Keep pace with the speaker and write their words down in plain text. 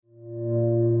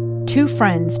Two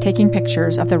friends taking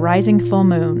pictures of the rising full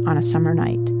moon on a summer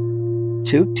night.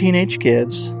 Two teenage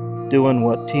kids doing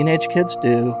what teenage kids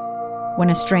do. When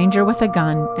a stranger with a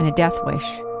gun and a death wish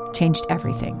changed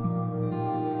everything.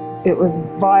 It was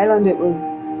violent, it was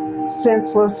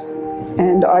senseless,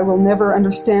 and I will never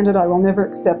understand it, I will never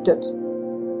accept it.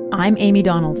 I'm Amy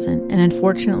Donaldson, and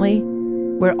unfortunately,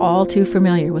 we're all too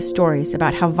familiar with stories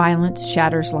about how violence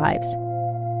shatters lives.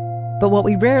 But what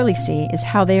we rarely see is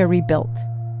how they are rebuilt.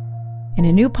 In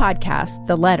a new podcast,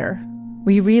 The Letter,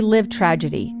 we relive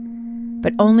tragedy,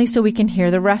 but only so we can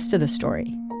hear the rest of the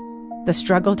story. The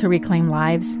struggle to reclaim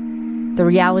lives, the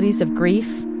realities of grief,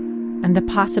 and the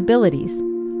possibilities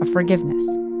of forgiveness.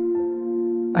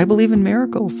 I believe in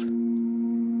miracles.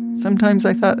 Sometimes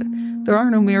I thought, there are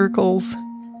no miracles.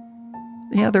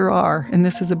 Yeah, there are, and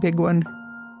this is a big one.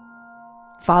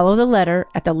 Follow The Letter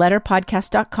at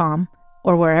theletterpodcast.com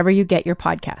or wherever you get your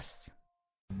podcasts.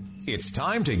 It's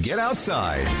time to get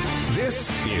outside. This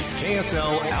is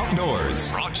KSL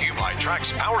Outdoors. Brought to you by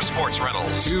Trax Power Sports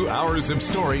Rentals. 2 hours of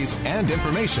stories and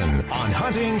information on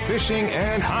hunting, fishing,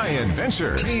 and high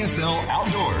adventure. KSL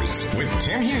Outdoors with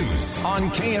Tim Hughes on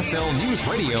KSL News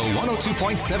Radio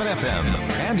 102.7 FM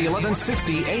and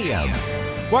 1160 AM.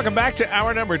 Welcome back to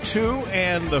hour number 2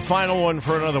 and the final one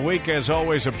for another week. As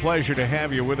always, a pleasure to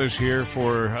have you with us here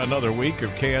for another week of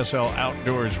KSL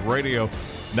Outdoors Radio.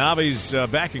 Navi's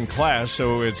back in class,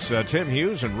 so it's Tim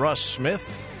Hughes and Russ Smith.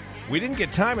 We didn't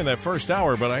get time in that first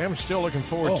hour, but I am still looking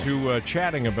forward to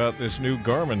chatting about this new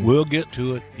Garmin. We'll get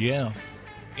to it, yeah.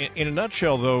 In a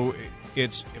nutshell, though,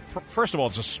 first of all,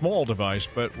 it's a small device,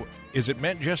 but is it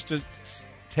meant just to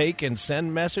take and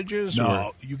send messages? No,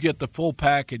 or? You get the full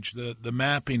package. The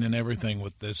mapping and everything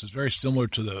with this is very similar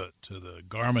to the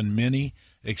Garmin Mini,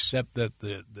 except that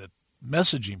the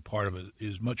messaging part of it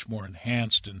is much more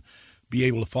enhanced and be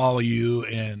able to follow you,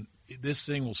 and this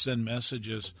thing will send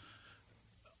messages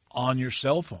on your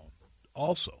cell phone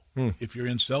also, if you're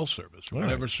in cell service.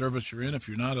 Whatever service you're in, if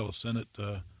you're not, it'll send it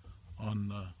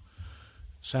on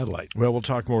satellite. Well, we'll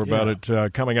talk more about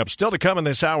it coming up. Still to come in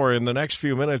this hour. In the next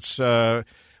few minutes,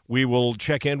 we will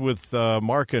check in with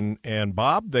Mark and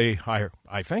Bob. They,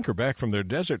 I think, are back from their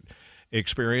desert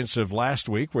experience of last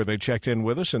week where they checked in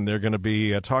with us, and they're going to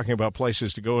be talking about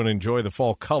places to go and enjoy the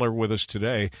fall color with us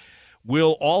today.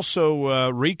 We'll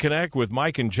also reconnect with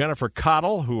Mike and Jennifer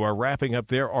Cottle, who are wrapping up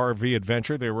their RV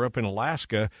adventure. They were up in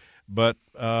Alaska, but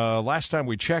last time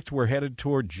we checked, we're headed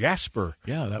toward Jasper.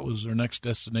 Yeah, that was their next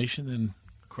destination, and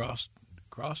crossed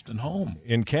and home.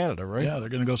 In Canada, right? Yeah, they're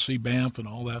going to go see Banff and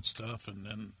all that stuff, and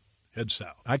then head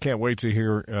south. I can't wait to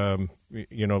hear,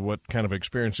 what kind of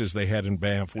experiences they had in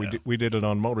Banff. Yeah. We did it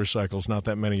on motorcycles not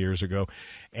that many years ago.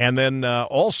 And then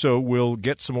also we'll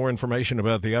get some more information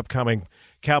about the upcoming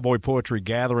Cowboy Poetry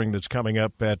Gathering that's coming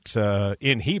up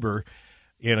in Heber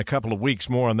in a couple of weeks.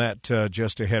 More on that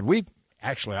just ahead.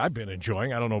 I've been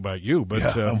enjoying, I don't know about you,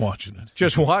 but I'm watching it.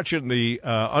 Just watching the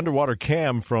underwater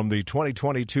cam from the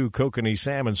 2022 kokanee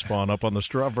salmon spawn up on the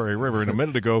Strawberry River. And a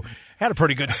minute ago, had a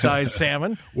pretty good sized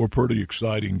salmon. We're pretty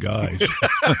exciting guys.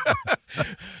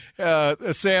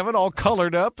 A salmon all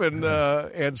colored up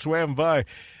and swam by.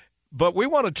 But we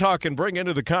want to talk and bring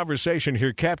into the conversation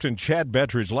here Captain Chad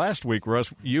Bettridge. Last week,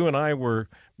 Russ, you and I were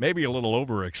maybe a little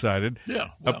overexcited.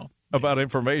 Yeah, well. About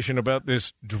information about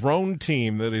this drone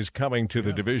team that is coming to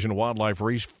the Division of Wildlife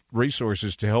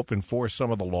Resources to help enforce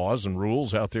some of the laws and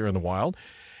rules out there in the wild.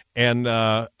 And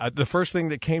the first thing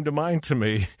that came to mind to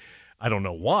me, I don't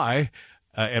know why,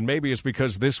 and maybe it's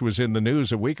because this was in the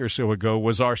news a week or so ago,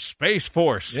 was our Space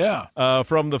Force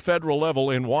from the federal level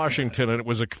in Washington. And it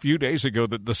was a few days ago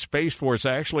that the Space Force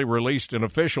actually released an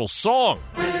official song.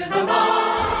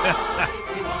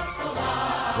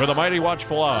 Where the mighty watch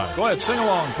fly. Go ahead, sing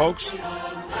along, folks.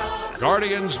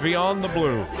 Guardians beyond the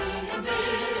blue.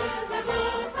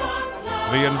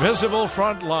 The invisible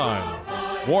front line.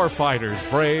 Warfighters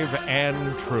brave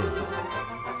and true.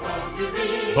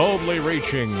 Boldly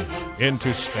reaching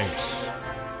into space.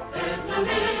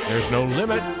 There's no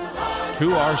limit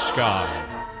to our sky.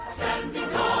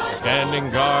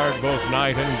 Standing guard both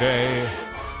night and day.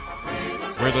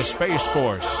 We're the Space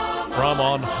Force from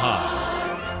on high.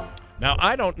 Now,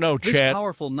 I don't know, Chad.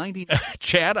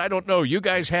 Chad, I don't know. You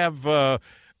guys have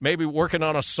maybe working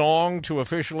on a song to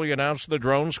officially announce the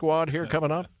drone squad here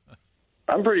coming up?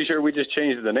 I'm pretty sure we just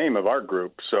changed the name of our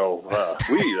group. So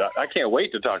I can't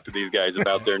wait to talk to these guys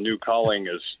about their new calling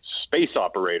as space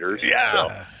operators.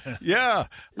 Yeah. So, yeah.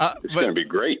 It's going to be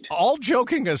great. All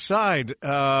joking aside,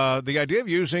 the idea of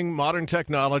using modern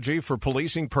technology for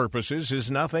policing purposes is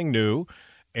nothing new.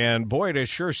 And, boy, it has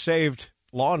sure saved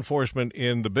law enforcement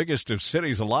in the biggest of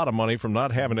cities a lot of money from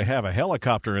not having to have a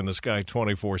helicopter in the sky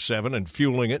 24/7 and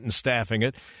fueling it and staffing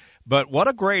it. But what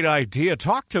a great idea.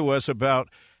 Talk to us about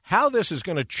how this is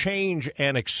going to change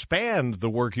and expand the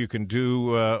work you can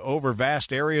do over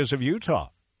vast areas of Utah.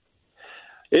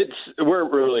 We're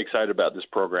really excited about this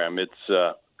program. It's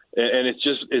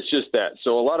just that.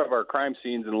 So a lot of our crime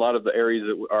scenes and a lot of the areas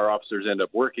that our officers end up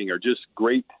working are just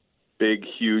great, big,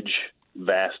 huge,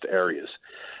 vast areas.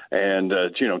 And,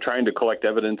 trying to collect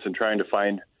evidence and trying to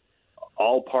find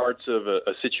all parts of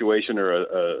a situation or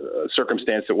a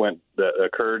circumstance that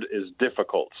occurred is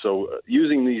difficult. So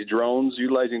utilizing these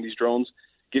drones,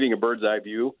 getting a bird's eye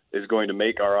view is going to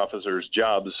make our officers'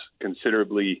 jobs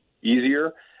considerably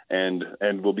easier and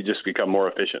will just become more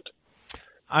efficient.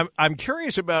 I'm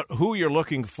curious about who you're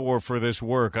looking for this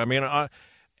work. I mean,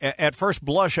 at first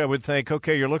blush, I would think,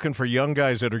 okay, you're looking for young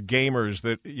guys that are gamers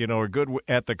that, are good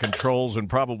at the controls and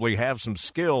probably have some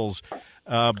skills,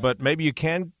 but maybe you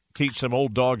can teach some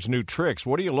old dogs new tricks.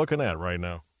 What are you looking at right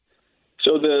now?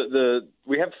 So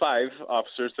we have 5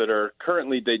 officers that are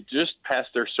currently, they just passed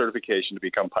their certification to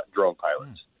become drone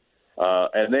pilots.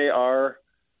 And they are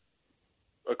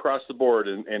across the board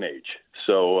in age.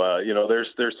 So,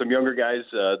 there's some younger guys,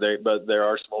 but there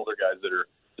are some older guys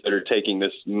that are taking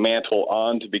this mantle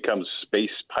on to become space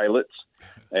pilots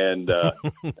and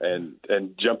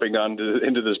jumping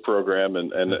into this program.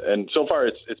 And so far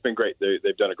it's been great.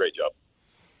 They've done a great job.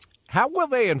 How will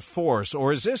they enforce,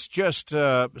 or is this just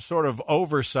sort of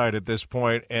oversight at this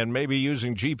point and maybe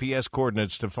using GPS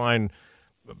coordinates to find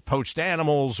poached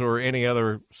animals or any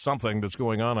other something that's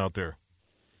going on out there?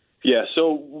 Yeah,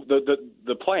 so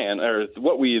the plan, or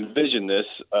what we envision this,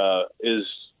 is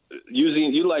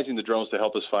utilizing the drones to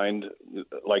help us find,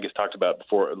 like it's talked about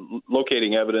before,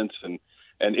 locating evidence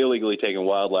and illegally taking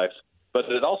wildlife. But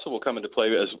it also will come into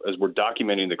play as we're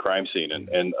documenting the crime scene.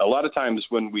 And a lot of times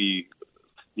when we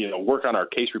work on our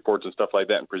case reports and stuff like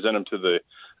that and present them to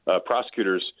the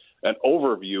prosecutors, an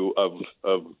overview of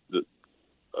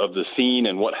the scene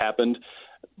and what happened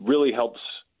really helps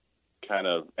kind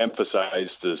of emphasize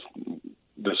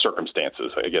the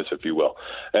circumstances, I guess, if you will.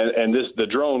 And the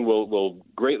drone will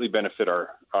greatly benefit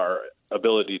our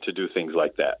ability to do things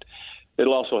like that.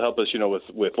 It'll also help us,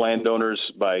 with landowners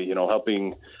by,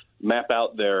 helping map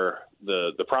out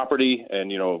the property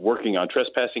and, working on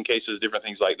trespassing cases, different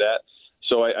things like that.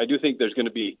 So I do think there's going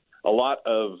to be a lot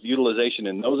of utilization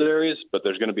in those areas, but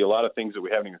there's going to be a lot of things that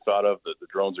we haven't even thought of that the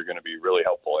drones are going to be really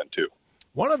helpful in too.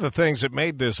 One of the things that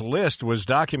made this list was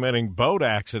documenting boat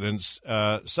accidents.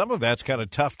 Some of that's kind of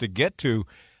tough to get to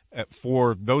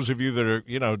for those of you that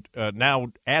are, now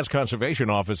as conservation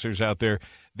officers out there.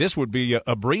 This would be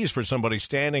a breeze for somebody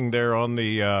standing there on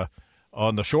the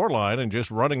shoreline and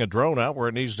just running a drone out where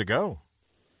it needs to go.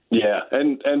 Yeah,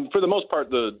 and for the most part,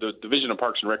 the Division of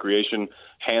Parks and Recreation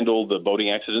handle the boating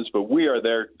accidents, but we are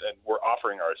there and we're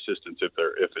offering our assistance if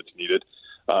it's needed.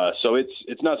 So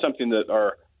it's not something that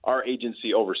our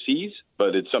agency oversees,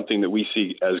 but it's something that we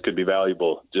see as could be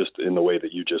valuable just in the way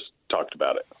that you just talked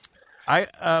about it.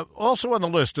 I also on the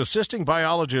list, assisting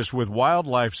biologists with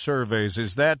wildlife surveys.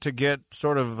 Is that to get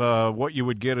sort of what you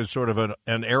would get as sort of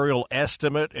an aerial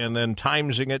estimate and then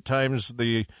timesing it times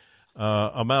the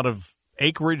amount of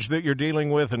acreage that you're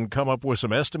dealing with and come up with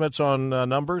some estimates on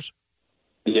numbers?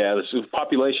 Yeah, this is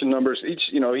population numbers. Each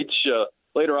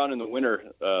later on in the winter,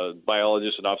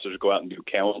 biologists and officers go out and do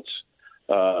counts.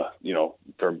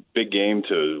 From big game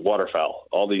to waterfowl,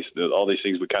 all these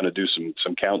things we kind of do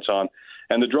some counts on,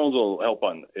 and the drones will help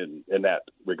in that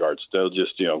regards. They'll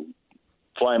just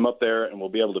fly them up there, and we'll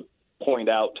be able to point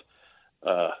out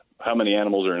how many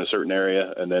animals are in a certain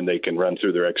area, and then they can run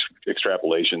through their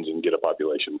extrapolations and get a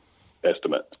population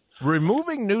estimate.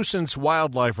 Removing nuisance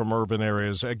wildlife from urban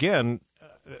areas, again,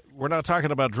 we're not talking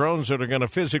about drones that are going to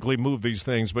physically move these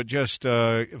things, but just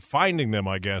finding them,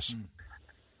 I guess.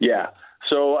 Yeah.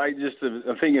 So I'm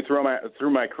thinking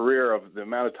through my career of the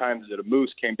amount of times that a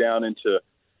moose came down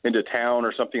into town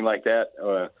or something like that,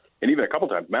 and even a couple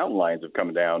times mountain lions have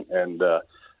come down, and the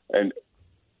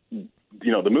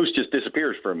moose just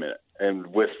disappears for a minute. And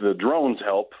with the drones'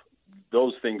 help,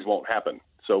 those things won't happen.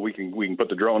 So we can put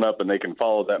the drone up and they can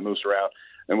follow that moose around,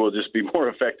 and we'll just be more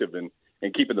effective in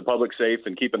keeping the public safe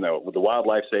and keeping the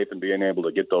wildlife safe and being able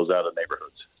to get those out of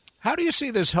neighborhoods. How do you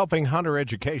see this helping hunter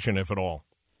education, if at all?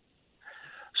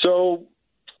 So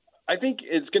I think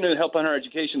it's going to help hunter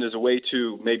education as a way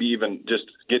to maybe even just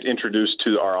get introduced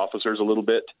to our officers a little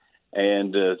bit.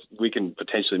 And we can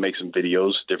potentially make some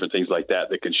videos, different things like that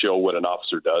can show what an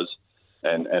officer does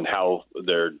and how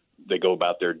they go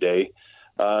about their day.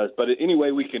 But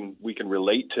anyway, we can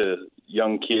relate to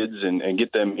young kids and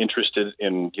get them interested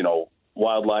in,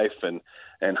 wildlife and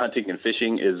hunting and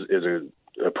fishing is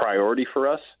a priority for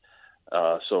us.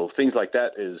 So things like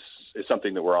that is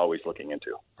something that we're always looking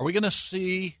into. Are we going to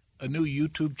see a new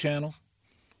YouTube channel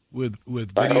with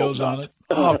videos on it?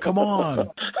 Oh, come on.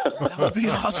 That would be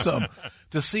awesome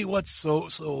to see what's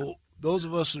so those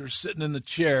of us that are sitting in the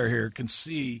chair here can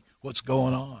see what's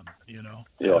going on, That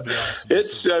would be awesome.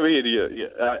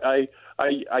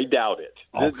 I doubt it.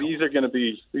 These are going to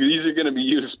be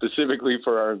used specifically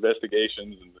for our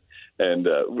investigations, and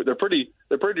they're pretty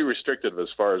restrictive as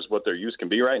far as what their use can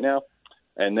be right now.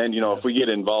 And then, if we get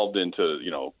involved into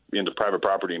private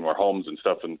property and where homes and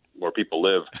stuff and where people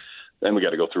live, then we got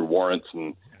to go through warrants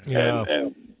and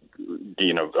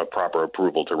a proper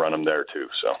approval to run them there too.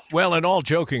 So, well, and all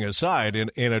joking aside,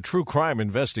 in a true crime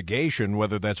investigation,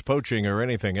 whether that's poaching or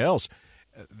anything else,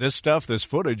 this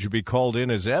footage would be called in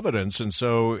as evidence, and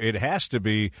so it has to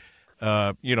be,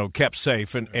 kept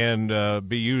safe and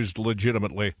be used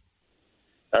legitimately.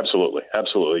 Absolutely.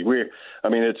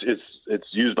 It's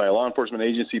used by a law enforcement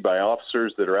agency, by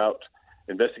officers that are out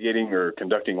investigating or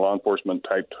conducting law enforcement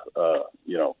type,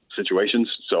 situations.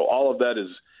 So all of that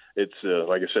it's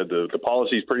like I said, the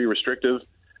policy is pretty restrictive,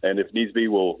 and if needs be,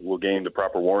 we'll gain the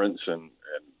proper warrants and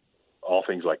all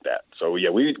things like that. So yeah,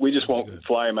 we just won't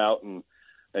fly them out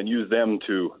and use them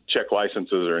to check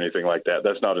licenses or anything like that.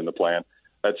 That's not in the plan.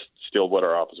 That's still what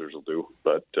our officers will do,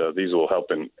 but these will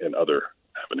help in other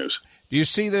avenues. Do you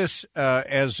see this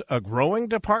as a growing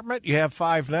department? You have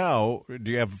 5 now. Do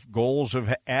you have goals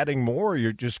of adding more, or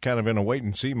you're just kind of in a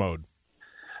wait-and-see mode?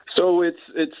 So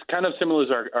it's kind of similar as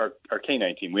our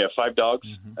canine team. We have 5 dogs,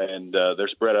 and they're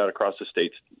spread out across the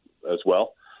states as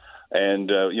well. And,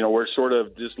 we're sort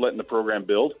of just letting the program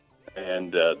build.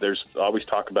 And there's always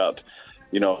talk about,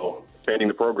 expanding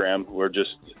the program. We're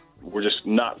just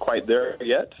not quite there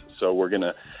yet. So we're going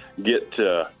to get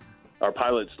our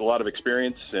pilots a lot of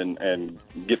experience and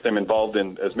get them involved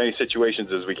in as many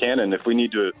situations as we can. And if we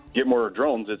need to get more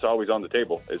drones, it's always on the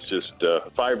table. It's just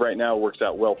 5 right now works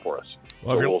out well for us.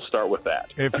 Well, so we'll start with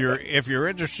that. If you're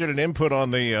interested in input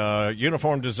on the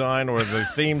uniform design or the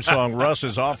theme song, Russ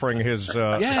is offering his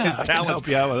talent. I can help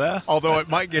you out with that. Although it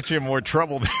might get you in more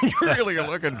trouble than you really are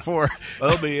looking for.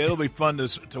 It'll be fun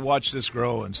to watch this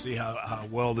grow and see how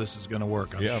well this is going to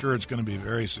work. I'm sure it's going to be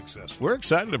very successful. We're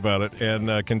excited about it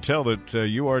and can tell that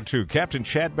you are too. Captain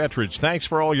Chad Bettridge, thanks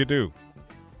for all you do.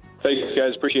 Thanks,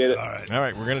 guys. Appreciate it. All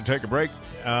right. We're going to take a break.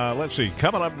 Let's see.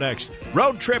 Coming up next,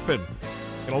 road tripping.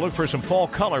 Going to look for some fall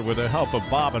color with the help of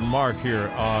Bob and Mark here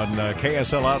on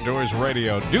KSL Outdoors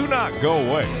Radio. Do not go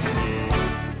away.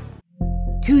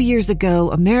 2 years ago,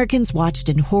 Americans watched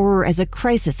in horror as a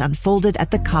crisis unfolded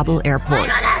at the Kabul airport.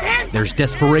 There's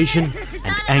desperation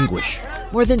and anguish.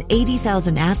 More than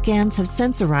 80,000 Afghans have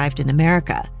since arrived in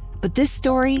America, but this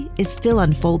story is still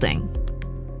unfolding.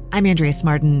 I'm Andrea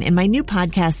Smartin. In my new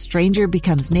podcast, Stranger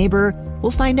Becomes Neighbor,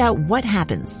 we'll find out what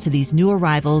happens to these new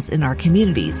arrivals in our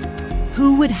communities.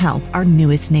 Who would help our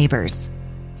newest neighbors?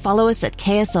 Follow us at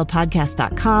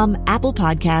kslpodcast.com, Apple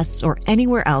Podcasts, or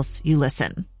anywhere else you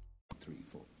listen.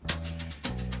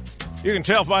 You can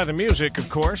tell by the music, of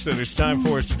course, that it's time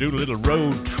for us to do a little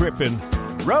road tripping.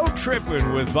 Road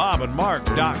tripping with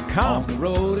BobandMark.com. On the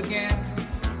road again.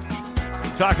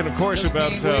 Talking, of course,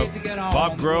 about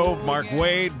Bob Grove, Mark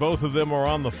Wade. Both of them are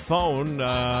on the phone.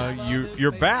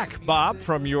 You're back, Bob,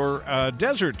 from your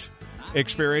desert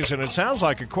experience, and it sounds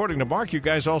like, according to Mark, you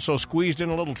guys also squeezed in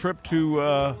a little trip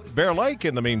to Bear Lake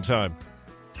in the meantime.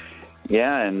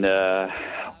 Yeah, and,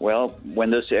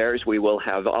 when this airs, we will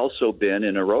have also been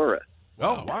in Aurora.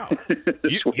 Oh, wow.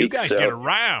 you guys get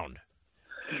around.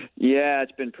 Yeah,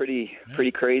 it's been pretty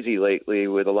crazy lately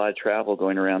with a lot of travel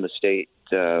going around the state,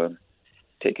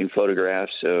 taking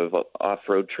photographs of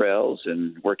off-road trails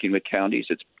and working with counties.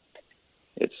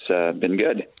 It's been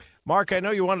good. Mark, I know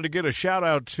you wanted to get a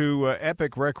shout-out to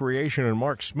Epic Recreation and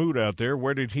Mark Smoot out there.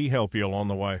 Where did he help you along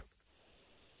the way?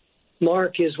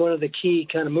 Mark is one of the key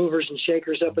kind of movers and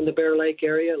shakers up in the Bear Lake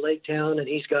area, Lake Town, and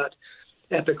he's got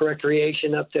Epic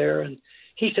Recreation up there. And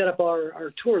he set up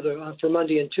our tour for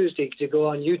Monday and Tuesday to go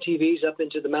on UTVs up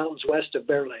into the mountains west of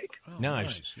Bear Lake. Oh,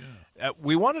 nice. Yeah.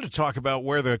 We wanted to talk about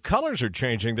where the colors are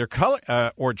changing. They're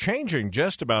changing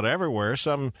just about everywhere.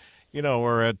 Some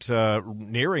are at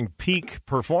nearing peak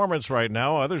performance right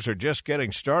now. Others are just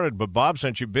getting started. But, Bob,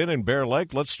 since you've been in Bear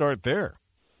Lake, let's start there.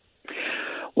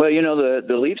 Well,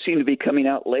 the leaves seem to be coming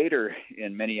out later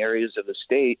in many areas of the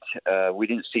state. We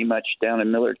didn't see much down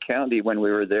in Millard County when we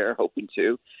were there, hoping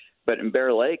to. But in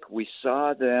Bear Lake, we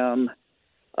saw them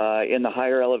In the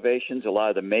higher elevations, a lot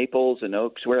of the maples and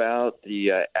oaks were out.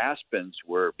 The aspens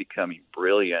were becoming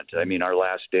brilliant. I mean, our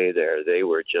last day there, they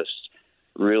were just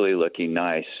really looking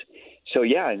nice. So,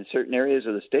 yeah, in certain areas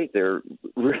of the state,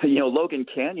 Logan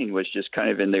Canyon was just kind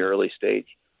of in the early stage,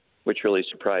 which really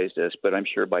surprised us. But I'm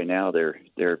sure by now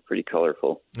they're pretty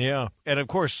colorful. Yeah, and of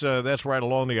course, that's right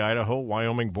along the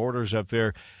Idaho-Wyoming borders up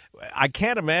there. I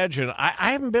can't imagine.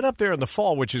 I haven't been up there in the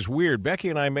fall, which is weird. Becky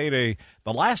and I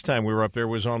the last time we were up there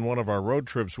was on one of our road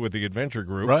trips with the adventure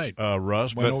group. Right.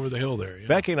 Russ. Went over the hill there. Yeah.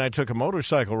 Becky and I took a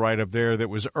motorcycle ride up there that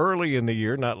was early in the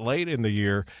year, not late in the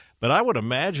year. But I would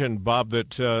imagine, Bob, that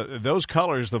those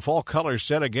colors, the fall colors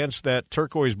set against that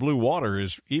turquoise blue water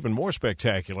is even more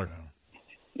spectacular.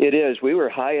 It is. We were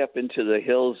high up into the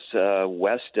hills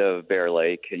west of Bear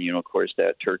Lake, and, of course,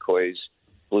 that turquoise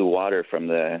blue water from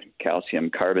the calcium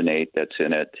carbonate that's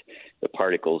in it, the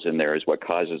particles in there is what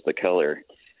causes the color.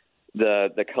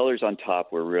 The colors on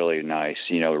top were really nice,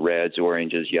 reds,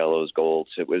 oranges, yellows, golds.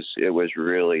 It was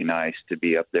really nice to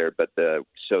be up there, but the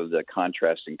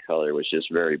contrasting color was just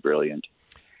very brilliant.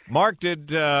 Mark,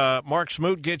 did Mark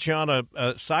Smoot get you on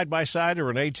a side-by-side or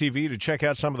an ATV to check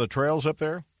out some of the trails up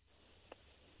there?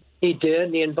 He did,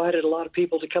 and he invited a lot of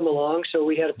people to come along, so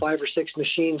we had 5 or 6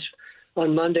 machines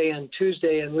on Monday and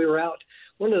Tuesday, and we were out.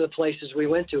 One of the places we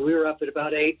went to, we were up at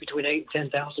about between 8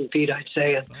 and 10,000 feet, I'd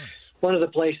say. And one of the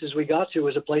places we got to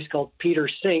was a place called Peter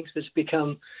Sinks that's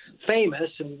become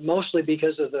famous, and mostly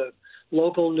because of the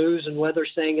local news and weather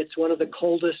saying it's one of the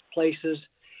coldest places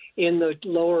in the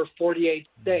lower 48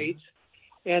 states.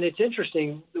 And it's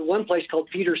interesting, the one place called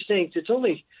Peter Sinks, it's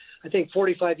only, I think,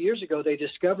 45 years ago they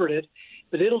discovered it,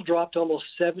 but it'll drop to almost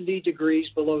 70 degrees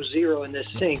below zero in this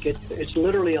sink. It's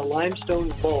literally a limestone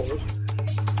bowl,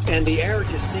 and the air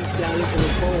just sinks down into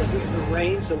the bowl. If it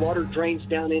rains, the water drains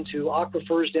down into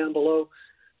aquifers down below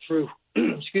through,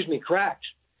 cracks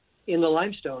in the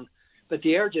limestone, but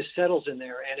the air just settles in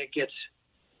there, and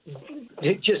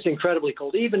it's just incredibly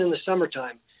cold, even in the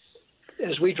summertime.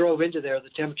 As we drove into there,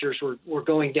 the temperatures were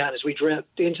going down. As we drove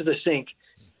into the sink,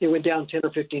 it went down 10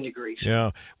 or 15 degrees. Yeah.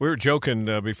 We were joking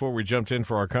before we jumped in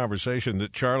for our conversation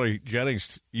that Charlie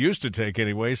Jennings used to take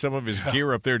anyway some of his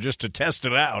gear up there just to test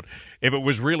it out. If it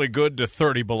was really good to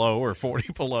 30 below or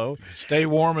 40 below. Stay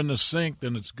warm in the sink,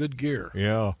 then it's good gear.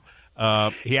 Yeah.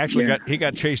 He actually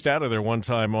got chased out of there one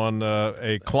time on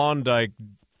a Klondike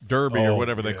Derby or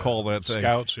whatever they call that thing.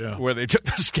 Scouts, yeah. Where they took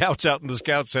the scouts out and the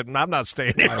scouts said, I'm not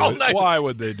staying here all night. Why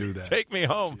would they do that? Take me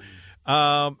home.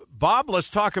 Bob, let's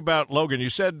talk about Logan. You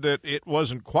said that it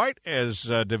wasn't quite as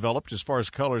developed as far as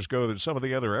colors go as some of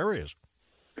the other areas.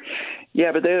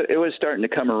 Yeah, but it was starting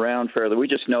to come around fairly. We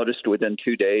just noticed within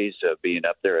 2 days of being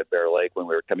up there at Bear Lake when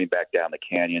we were coming back down the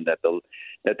canyon that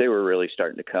they were really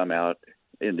starting to come out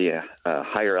in the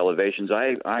higher elevations.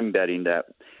 I'm betting that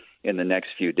in the next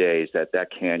few days that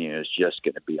canyon is just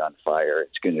going to be on fire.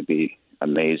 It's going to be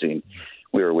amazing.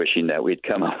 We were wishing that we'd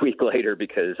come a week later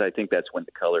because I think that's when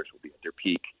the colors will be at their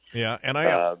peak. Yeah, and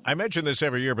I mention this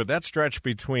every year, but that stretch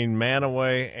between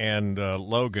Manaway and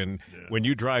Logan, when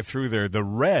you drive through there, the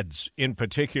reds in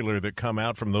particular that come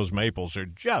out from those maples are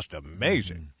just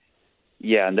amazing.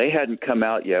 Yeah, and they hadn't come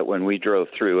out yet when we drove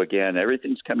through. Again,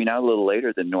 everything's coming out a little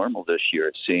later than normal this year,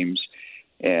 it seems.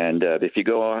 And if you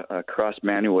go across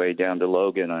Manaway down to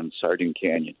Logan on Sardine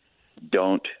Canyon,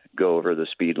 don't go over the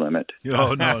speed limit.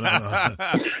 Oh, no.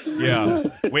 Yeah.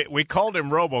 We called him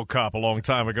RoboCop a long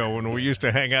time ago when we used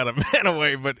to hang out at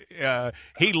Manaway, but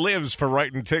he lives for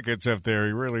writing tickets up there.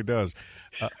 He really does.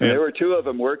 There were 2 of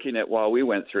them working it while we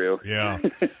went through. Yeah.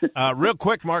 Real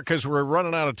quick, Mark, because we're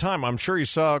running out of time, I'm sure you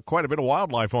saw quite a bit of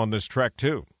wildlife on this trek,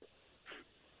 too.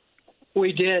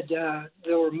 We did.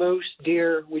 There were moose,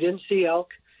 deer. We didn't see elk.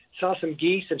 Saw some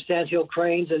geese, some sandhill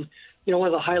cranes, and one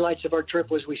of the highlights of our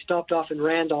trip was we stopped off in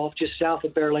Randolph, just south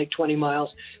of Bear Lake, 20 miles.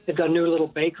 They've got a new little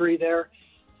bakery there.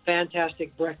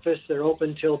 Fantastic breakfast. They're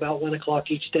open till about 1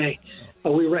 o'clock each day.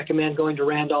 We recommend going to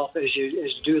Randolph as you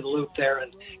do the loop there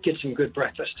and get some good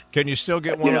breakfast. Can you still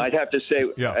get one? I'd have to say,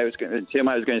 I was going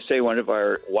to say one of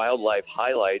our wildlife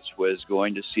highlights was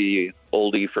going to see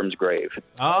Old Ephraim's grave.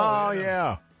 Oh,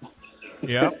 yeah.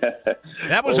 Yeah.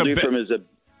 That was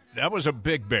that was a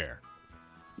big bear.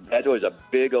 That was a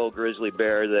big old grizzly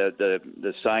bear.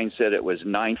 The sign said it was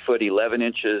 9 foot 11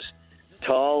 inches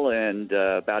tall and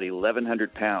about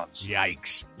 1,100 pounds.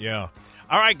 Yikes! Yeah.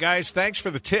 All right, guys. Thanks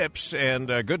for the tips and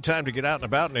good time to get out and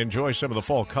about and enjoy some of the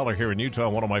fall color here in Utah.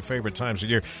 One of my favorite times of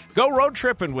year. Go road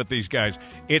tripping with these guys.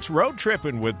 It's Road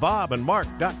Tripping with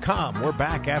BobandMark.com. We're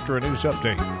back after a news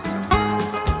update.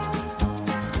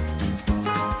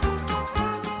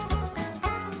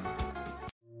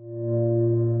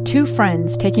 two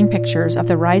friends taking pictures of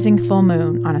the rising full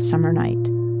moon on a summer night.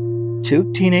 Two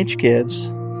teenage kids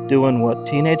doing what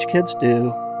teenage kids do.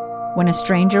 When a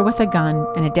stranger with a gun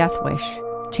and a death wish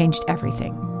changed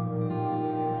everything.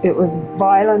 It was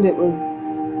violent, it was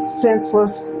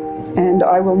senseless, and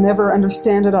I will never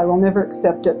understand it. I will never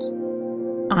accept it.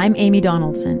 I'm Amy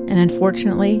Donaldson, and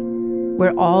unfortunately,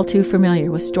 we're all too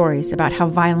familiar with stories about how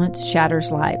violence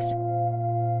shatters lives.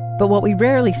 But what we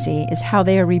rarely see is how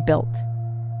they are rebuilt.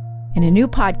 In a new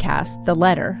podcast, The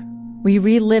Letter, we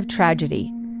relive tragedy,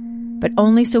 but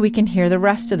only so we can hear the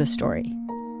rest of the story.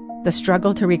 The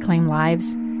struggle to reclaim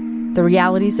lives, the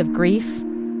realities of grief,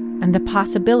 and the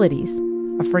possibilities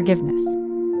of forgiveness.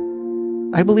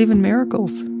 I believe in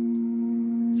miracles.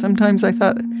 Sometimes I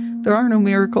thought, there are no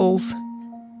miracles.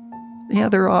 Yeah,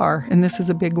 there are, and this is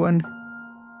a big one.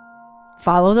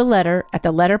 Follow The Letter at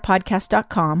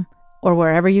theletterpodcast.com or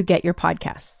wherever you get your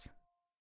podcasts.